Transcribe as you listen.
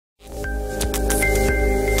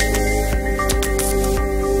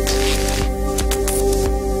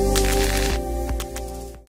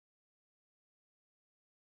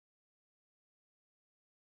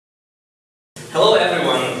Hello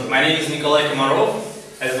everyone, my name is Nikolay Komarov.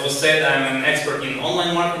 As was said, I'm an expert in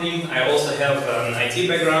online marketing. I also have an IT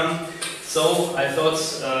background, so I thought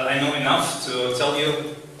I know enough to tell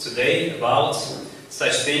you today about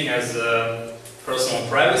such thing as personal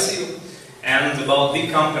privacy and about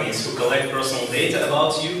big companies who collect personal data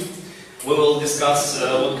about you. We will discuss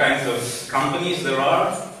what kinds of companies there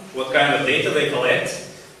are, what kind of data they collect,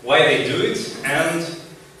 why they do it, and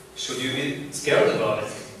should you be scared about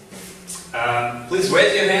it. Please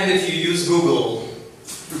raise your hand if you use Google.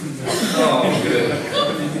 Oh, good.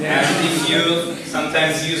 And if you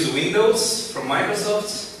sometimes use Windows from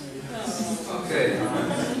Microsoft? Okay.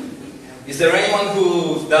 Is there anyone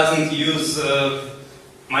who doesn't use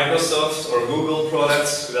Microsoft or Google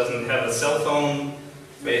products, who doesn't have a cell phone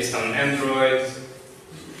based on Android?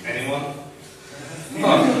 Anyone?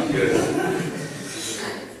 Oh, good.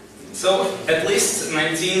 So, at least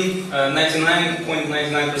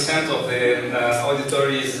 99.99% of the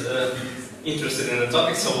auditory is interested in the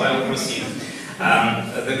topic, so I will proceed.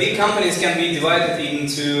 The big companies can be divided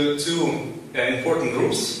into two important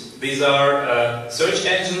groups. These are search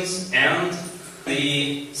engines and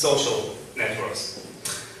the social networks.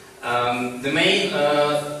 The main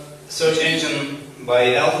search engine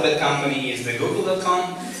by alphabet company is the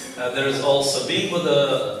Google.com. There is also Bing with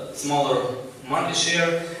a smaller market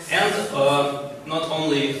share, and not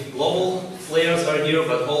only global players are here,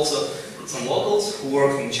 but also some locals who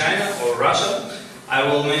work in China or Russia. I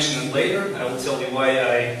will mention it later. I will tell you why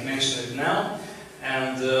I mention it now.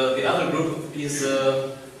 And the other group is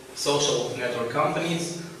social network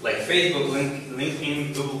companies like Facebook,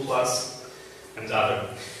 LinkedIn, Google+, and other.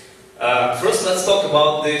 First, let's talk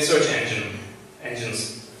about the search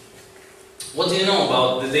engines. What do you know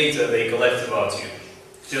about the data they collect about you?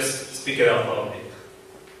 Just speak it out loudly.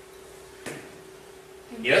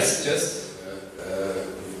 Yes, just?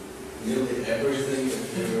 Nearly everything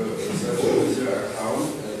if you search with your account,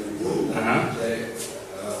 and they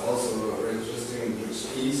also are interested in which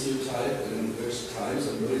keys you type and which times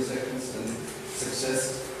and milliseconds and success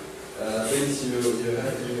things you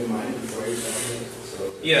have in your mind before you type it.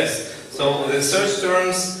 So. Yes, so the search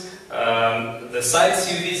terms, the sites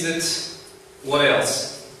you visit, what else?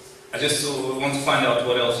 I just want to find out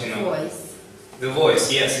what else you know. Voice. The voice,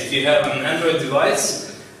 yes. If you have an Android device,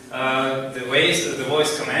 the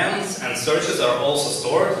voice commands and searches are also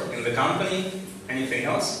stored in the company. Anything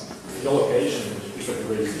else? The location.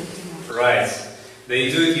 Right. They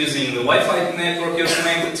do it using the Wi-Fi network you're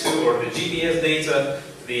connected to, or the GPS data.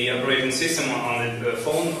 The operating system on the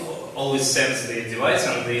phone always sends the device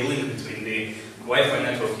and the link between the Wi-Fi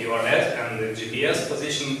network you are at and the GPS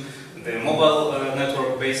position, the mobile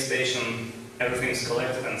network base station. Everything is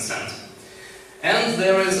collected and sent. And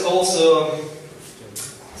there is also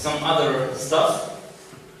some other stuff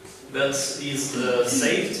that is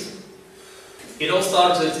saved. It all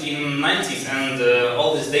started in the 90s, and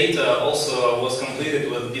all this data also was completed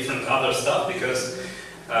with different other stuff, because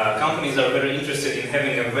companies are very interested in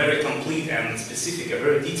having a very complete and specific, a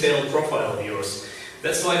very detailed profile of yours.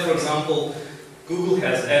 That's why, for example, Google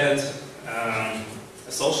has added a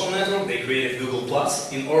social network. They created Google+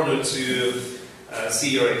 in order to see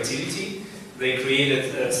your activity. They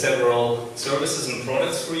created several services and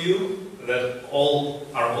products for you that all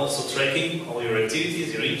are also tracking all your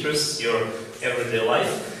activities, your interests, your everyday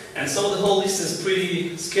life. And so the whole list is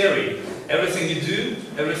pretty scary. Everything you do,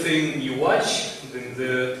 everything you watch,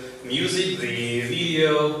 the music, the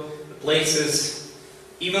video, the places,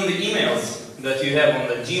 even the emails that you have on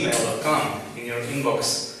the gmail.com in your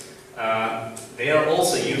inbox, they are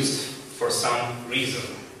also used for some reason.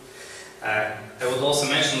 I would also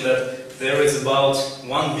mention that there is about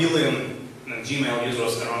 1 billion Gmail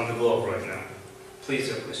users around the globe right now. Please,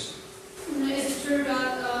 your question. Is it true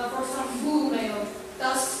that, for example, Google Mail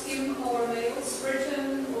does skim our mails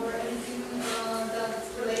written or anything that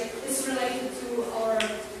is related to our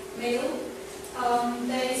mail?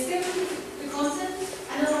 They skim the content,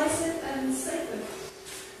 analyze it, and save it?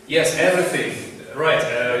 Yes, everything. Right.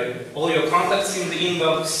 All your contacts in the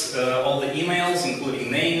inbox, all the emails,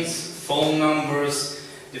 including names, phone numbers,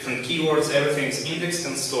 different keywords, everything is indexed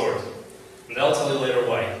and stored. And I'll tell you later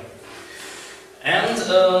why. And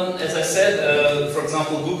as I said, for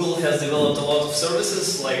example, Google has developed a lot of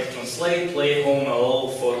services like Translate, Play, Home,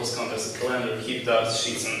 Allo, Photos, Contacts, Calendar, Keep Tabs,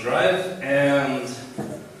 Sheets, and Drive, and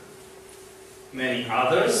many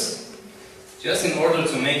others, just in order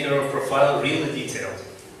to make your profile really detailed.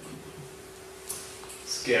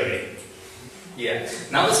 Scary. Yeah.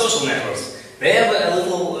 Now the social networks. They have a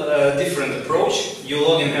little different approach. You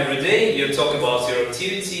log in every day, you talk about your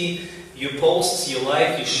activity, you post, you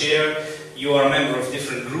like, you share, you are a member of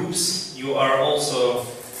different groups, you are also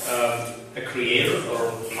a creator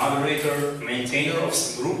or moderator, maintainer of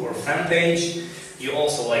some group or fan page. You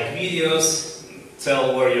also like videos,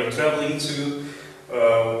 tell where you're traveling to,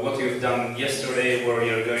 what you've done yesterday, where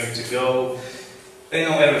you're going to go. They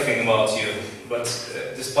know everything about you. But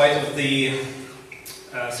despite of the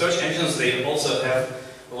search engines, they also have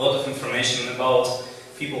a lot of information about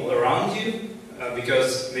people around you,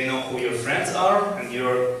 because they know who your friends are, and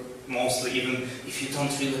you're mostly, even if you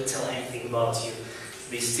don't really tell anything about you,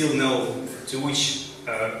 they still know to which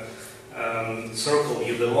circle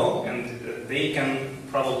you belong, and they can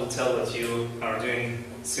probably tell that you are doing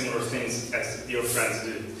similar things as your friends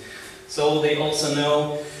do. So they also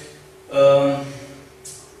know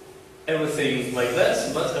everything like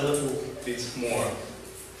that, but a little bit more.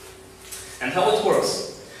 And how it works?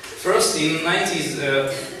 First, in the 90s,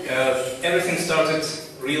 everything started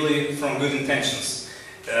really from good intentions.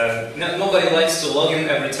 Nobody likes to log in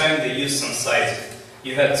every time they use some site.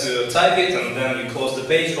 You had to type it, and then you close the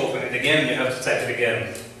page, open it again, you have to type it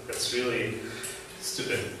again. That's really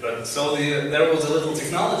stupid. But so there was a little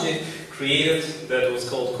technology created that was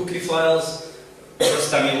called cookie files.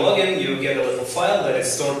 First time you log in, you get a little file that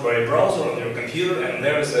is stored by a browser on your computer, and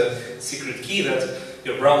there is a secret key that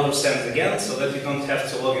your browser sends again, so that you don't have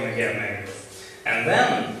to log in again manually. And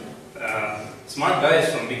then smart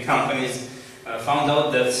guys from big companies found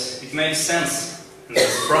out that it makes sense and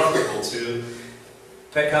it's profitable to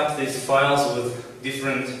pack up these files with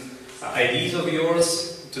different IDs of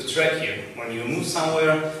yours to track you. When you move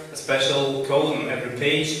somewhere, a special code on every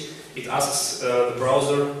page, it asks the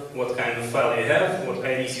browser what kind of file you have, what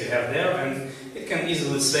IDs you have there, and it can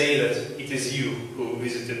easily say that it is you who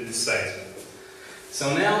visited this site.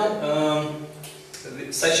 So now,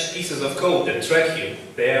 such pieces of code that track you,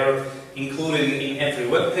 they are included in every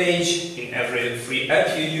web page, in every free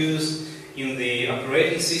app you use, in the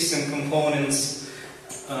operating system components,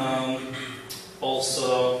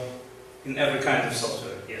 also in every kind of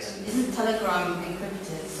software. Yes. Isn't Telegram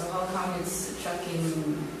encrypted? So how come it's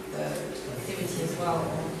tracking the activity as well?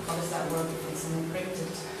 Or how does that work if it's an encrypted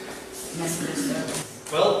messenger service?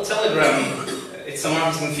 Well, Telegram, it's a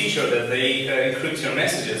marketing feature that they encrypt your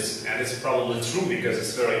messages, and it's probably true because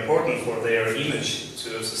it's very important for their image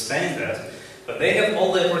to sustain that. But they have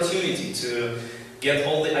all the opportunity to get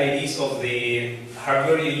all the IDs of the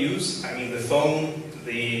hardware you use, I mean the phone,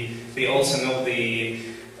 they also know the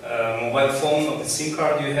mobile phone of the SIM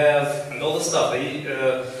card you have, and all the stuff.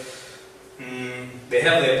 They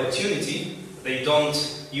have the opportunity. They don't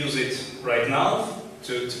use it right now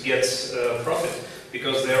to get profit,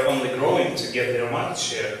 because they're only growing to get their market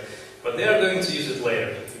share. But they are going to use it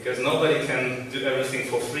later, because nobody can do everything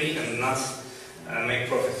for free and not make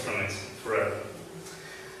profit from it forever.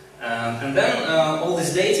 And then all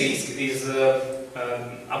this data is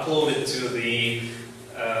uploaded to the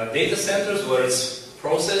data centers where it's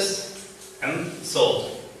processed and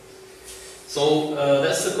sold. So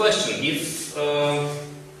that's the question.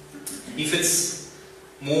 If it's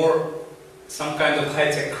more some kind of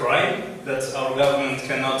high-tech crime that our government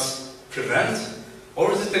cannot prevent,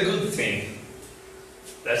 or is it a good thing?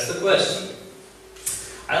 That's the question.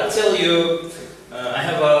 I'll tell you, I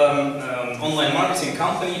have an online marketing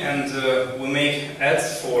company, and we make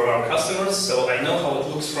ads for our customers, so I know how it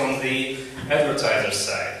looks from the advertiser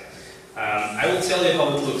side. I will tell you how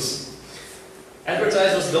it looks.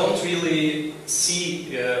 Advertisers don't really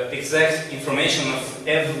see exact information of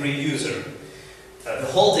every user. The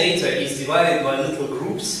whole data is divided by little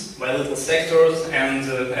groups, by little sectors, and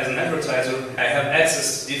as an advertiser I have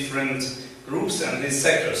access to different groups and these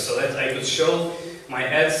sectors, so that I could show my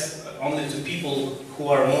ads only to people who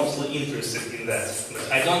are mostly interested in that.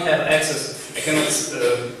 But I don't have access, I cannot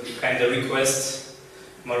kind of request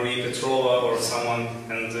Marie Petrova or someone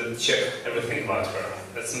and check everything about her.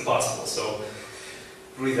 That's impossible, so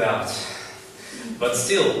breathe out. But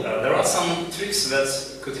still, there are some tricks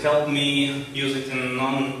that could help me use it in a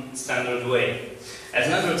non-standard way. As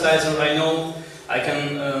an advertiser, I know I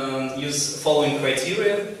can use following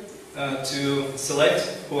criteria to select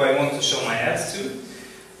who I want to show my ads to.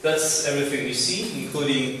 That's everything you see,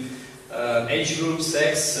 including age group,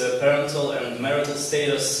 sex, parental and marital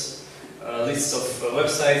status, lists of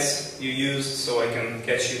websites you used so I can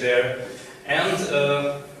catch you there. And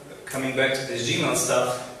coming back to this Gmail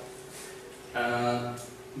stuff,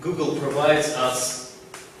 Google provides us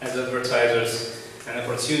as advertisers an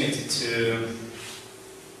opportunity to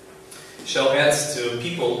show ads to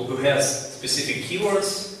people who have specific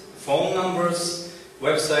keywords, phone numbers,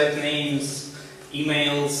 website names,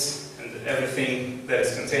 emails, and everything that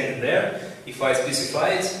is contained there. If I specify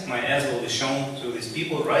it, my ads will be shown to these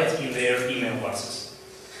people right in their email boxes.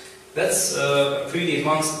 That's a pretty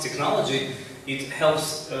advanced technology. It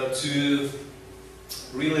helps to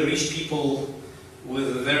really reach people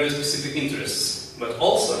with very specific interests. But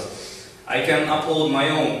also, I can upload my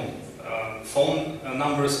own phone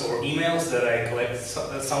numbers or emails that I collect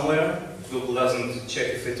somewhere. Google doesn't check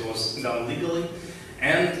if it was done legally,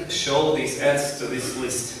 and show these ads to this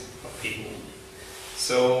list of people.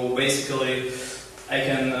 So basically, I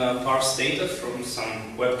can parse data from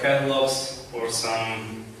some web catalogs or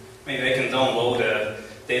maybe I can download a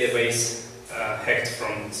database hacked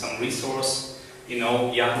from some resource. You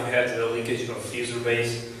know, Yahoo had a leakage of user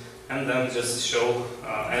base, and then just show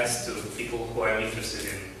ads to people who I'm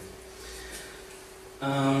interested in.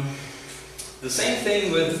 The same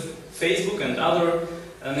thing with Facebook and other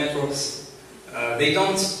networks. They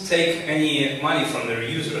don't take any money from their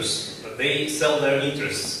users, but they sell their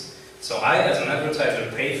interests. So I, as an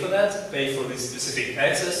advertiser, pay for that, pay for this specific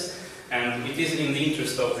access, and it is in the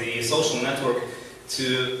interest of the social network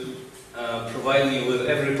to provide me with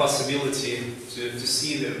every possibility to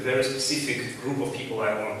see the very specific group of people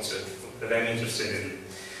that I'm interested in.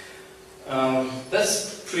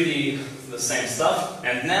 That's pretty the same stuff.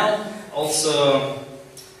 And now also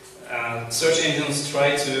search engines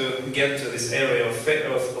try to get to this area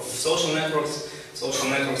of social networks. Social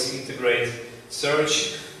networks integrate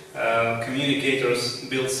search. Communicators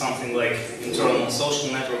build something like internal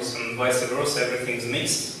social networks, and vice versa. Everything's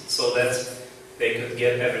mixed so that they could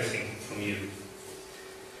get everything from you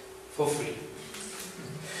for free.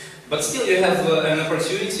 But still, you have an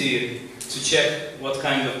opportunity to check what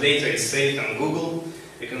kind of data is saved on Google.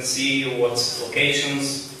 You can see what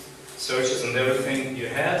locations, searches, and everything you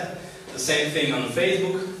had. The same thing on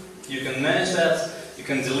Facebook. You can manage that. You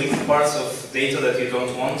can delete parts of data that you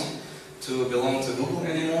don't want to belong to Google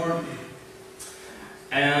anymore.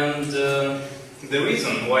 And the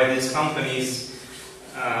reason why these companies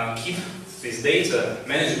keep this data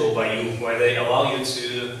manageable by you, why they allow you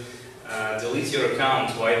to delete your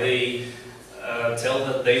account, why they tell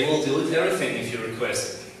that they will delete everything if you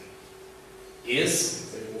request it, is...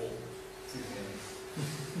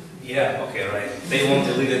 Yeah, okay, right. They won't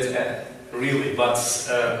delete it really, but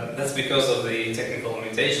that's because of the technical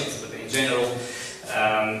limitations. But in general,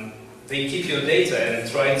 they keep your data and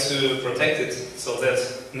try to protect it so that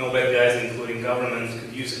no bad guys, including government,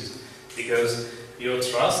 could use it. Because your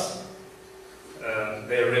trust,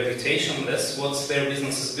 their reputation, that's what their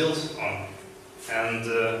business is built on. And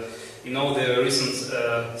you know the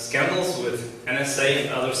recent scandals with NSA and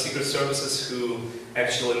other secret services who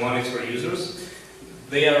actually monitor users?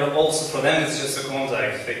 They are also, for them, it's just a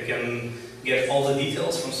contact. They can get all the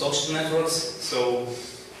details from social networks. So,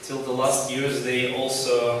 till the last years, they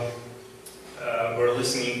also were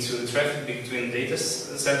listening to the traffic between data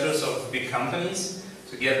centers of big companies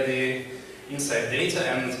to get the inside data.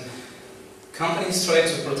 And companies try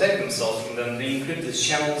to protect themselves from them. They encrypt the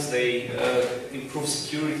channels, they improve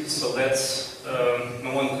security so that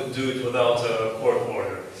no one could do it without a court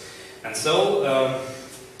order. And so,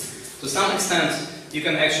 to some extent, you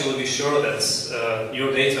can actually be sure that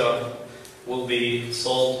your data will be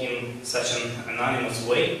sold in such an anonymous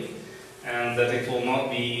way, and that it will not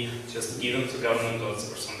be just given to government or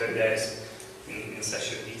some bad guys in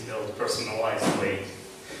such a detailed, personalized way.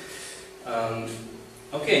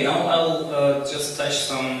 Okay, now I'll just touch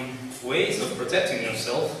some ways of protecting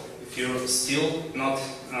yourself if you're still not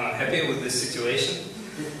happy with this situation.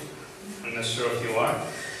 I'm not sure if you are.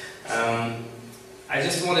 I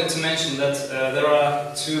just wanted to mention that there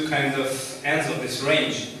are two kind of ends of this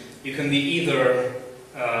range. You can be either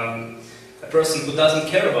a person who doesn't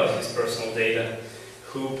care about his personal data,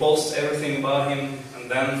 who posts everything about him, and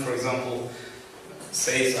then, for example,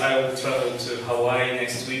 says, I will travel to Hawaii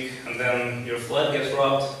next week, and then your flight gets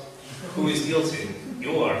robbed. Who is guilty?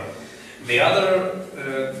 You are. The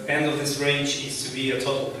other end of this range is to be a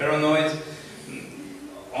total paranoid,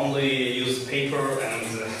 only use paper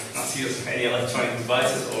and not use any electronic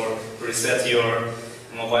devices, or reset your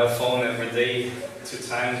mobile phone every day 2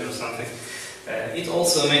 times or something. It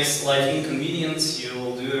also makes life inconvenient. You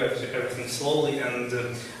will do everything slowly, and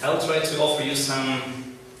I'll try to offer you some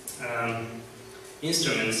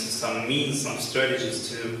instruments, some means, some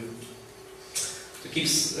strategies to keep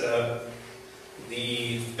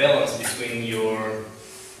the balance between your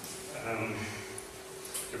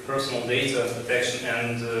personal data protection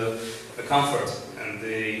and the comfort and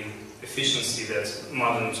the efficiency that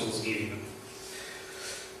modern tools give you.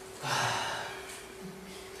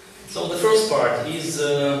 So the first part is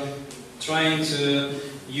trying to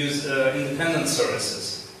use independent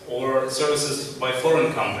services or services by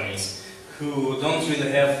foreign companies who don't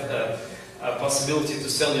really have a possibility to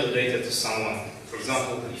sell your data to someone. For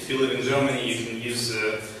example, if you live in Germany, you can use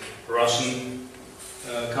Russian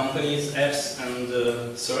companies, apps,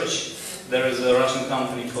 and search. There is a Russian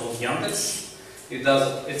company called Yandex.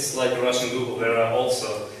 It's like Russian Google. There are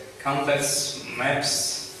also contacts,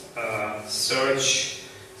 maps, search,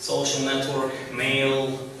 social network,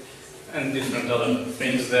 mail, and different other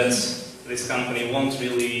things that this company won't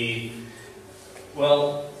really.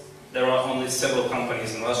 Well, there are only several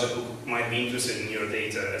companies in Russia who might be interested in your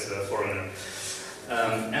data as a foreigner.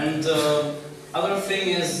 Other thing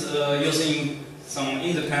is using some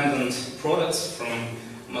independent products from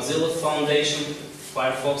Mozilla Foundation,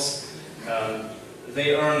 Firefox.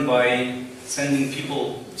 They earn by sending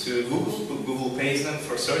people to Google. Google pays them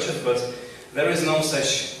for searches, but there is no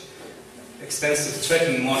such extensive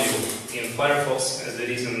tracking module in Firefox as it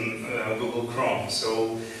is in Google Chrome.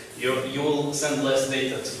 So you will send less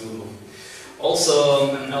data to Google.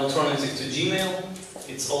 Also, an alternative to Gmail.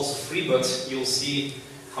 It's also free, but you'll see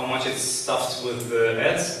how much it's stuffed with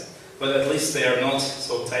ads. But at least they are not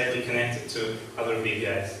so tightly connected to other big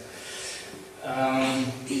guys.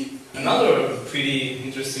 Another pretty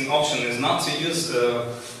interesting option is not to use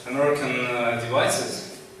American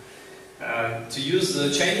devices, to use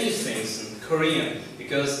the Chinese things and Korean,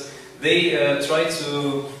 because they try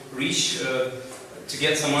to reach, to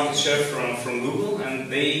get some market share from Google,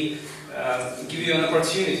 and they give you an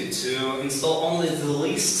opportunity to install only the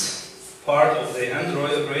least part of the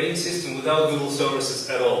Android operating system without Google services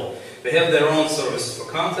at all. They have their own service for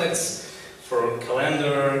contacts, for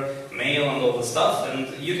calendar, mail, and all the stuff,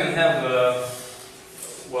 and you can have,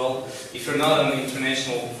 well, if you're not an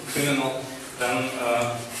international criminal, then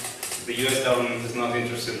the US government is not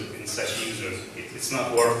interested in such users. It's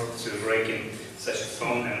not worth to break in such a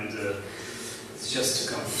phone, and it's just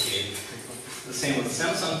too complicated. The same with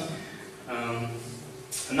Samsung.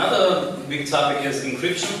 Another big topic is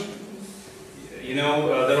encryption. You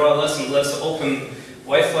know, there are less and less open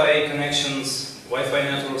Wi-Fi connections, Wi-Fi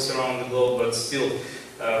networks around the globe, but still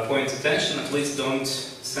point attention, at least don't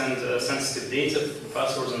send sensitive data,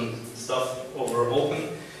 passwords and stuff over open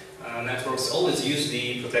networks. Always use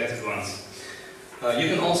the protected ones. You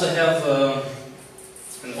can also have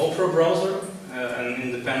an Opera browser, an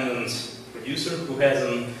independent producer who has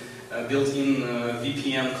a built-in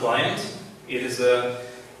VPN client. It is a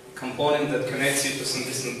component that connects you to some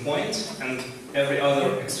distant point, and every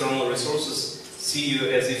other external resources see you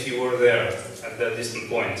as if you were there at that distant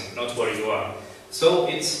point, not where you are. So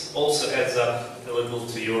it also adds up a little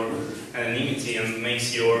to your anonymity and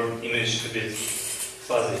makes your image a bit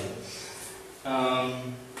fuzzy.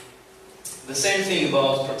 The same thing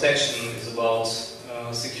about protection is about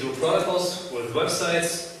secure protocols with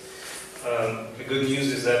websites. The good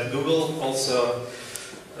news is that Google also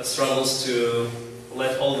struggles to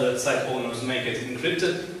let all the site owners make it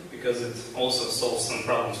encrypted, because it also solves some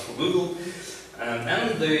problems for Google.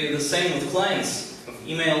 And the same with clients,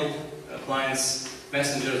 email clients,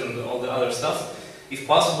 messengers, and all the other stuff. If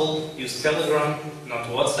possible, use Telegram, not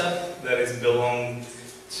WhatsApp, that is belong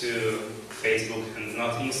to Facebook, and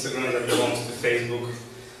not Instagram, that belongs to Facebook.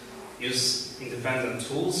 Use independent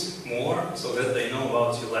tools more, so that they know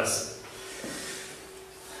about you less.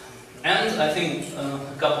 And I think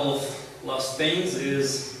a couple of last things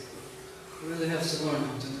is, you really have to learn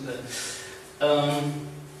how to do that.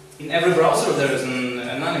 In every browser there is an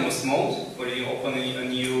anonymous mode, where you open a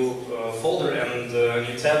new folder and a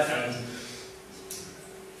new tab, and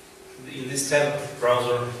in this tab,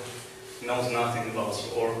 browser knows nothing about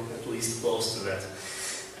you, or at least close to that.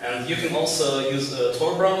 And you can also use a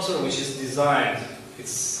Tor browser, which is designed,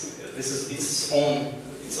 this is its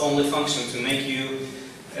only function to make you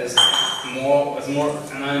as more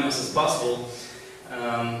anonymous as possible,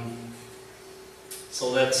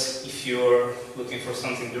 so that if you're looking for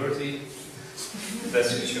something dirty,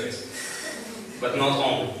 that's your choice. But not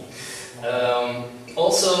only.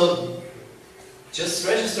 Also, just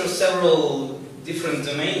register several different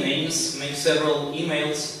domain names, make several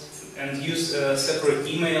emails, and use separate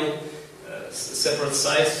email, separate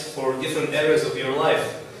sites for different areas of your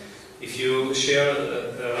life. If you share,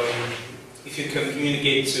 if you can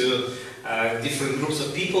communicate to different groups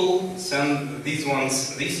of people, send these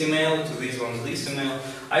ones this email, to these ones this email.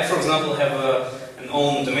 I, for example, have an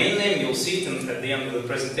own domain name, you'll see it at the end of the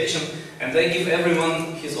presentation, and I give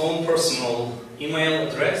everyone his own personal email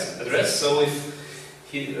address, so if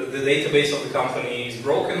the database of the company is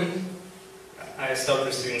broken, I start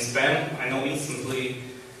receiving spam, I know instantly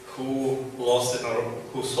who lost it or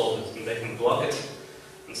who sold it, and they can block it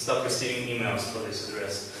and stop receiving emails for this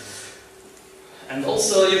address. And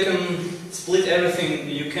also you can split everything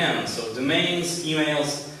you can, so domains,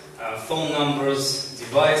 emails, phone numbers,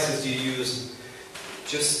 devices you use,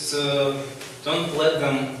 just don't let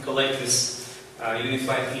them collect this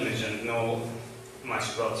unified image and know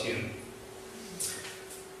much about you.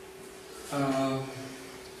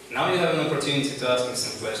 Now you have an opportunity to ask me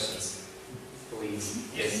some questions. Please.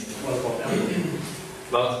 Yes. What about Apple?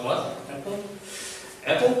 About what? Apple?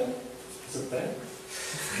 Apple? Is it bad?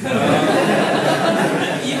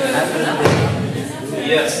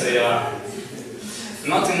 Yes, they are.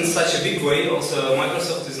 Not in such a big way. Also,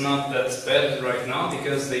 Microsoft is not that bad right now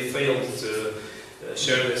because they failed to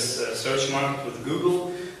share this search market with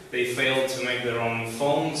Google. They failed to make their own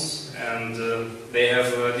phones, and they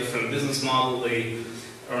have a different business model. They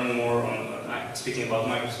earn more on, speaking about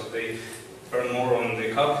Microsoft, they earn more on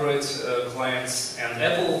the corporate clients, and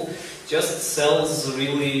Apple just sells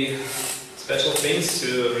really special things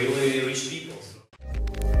to really rich people.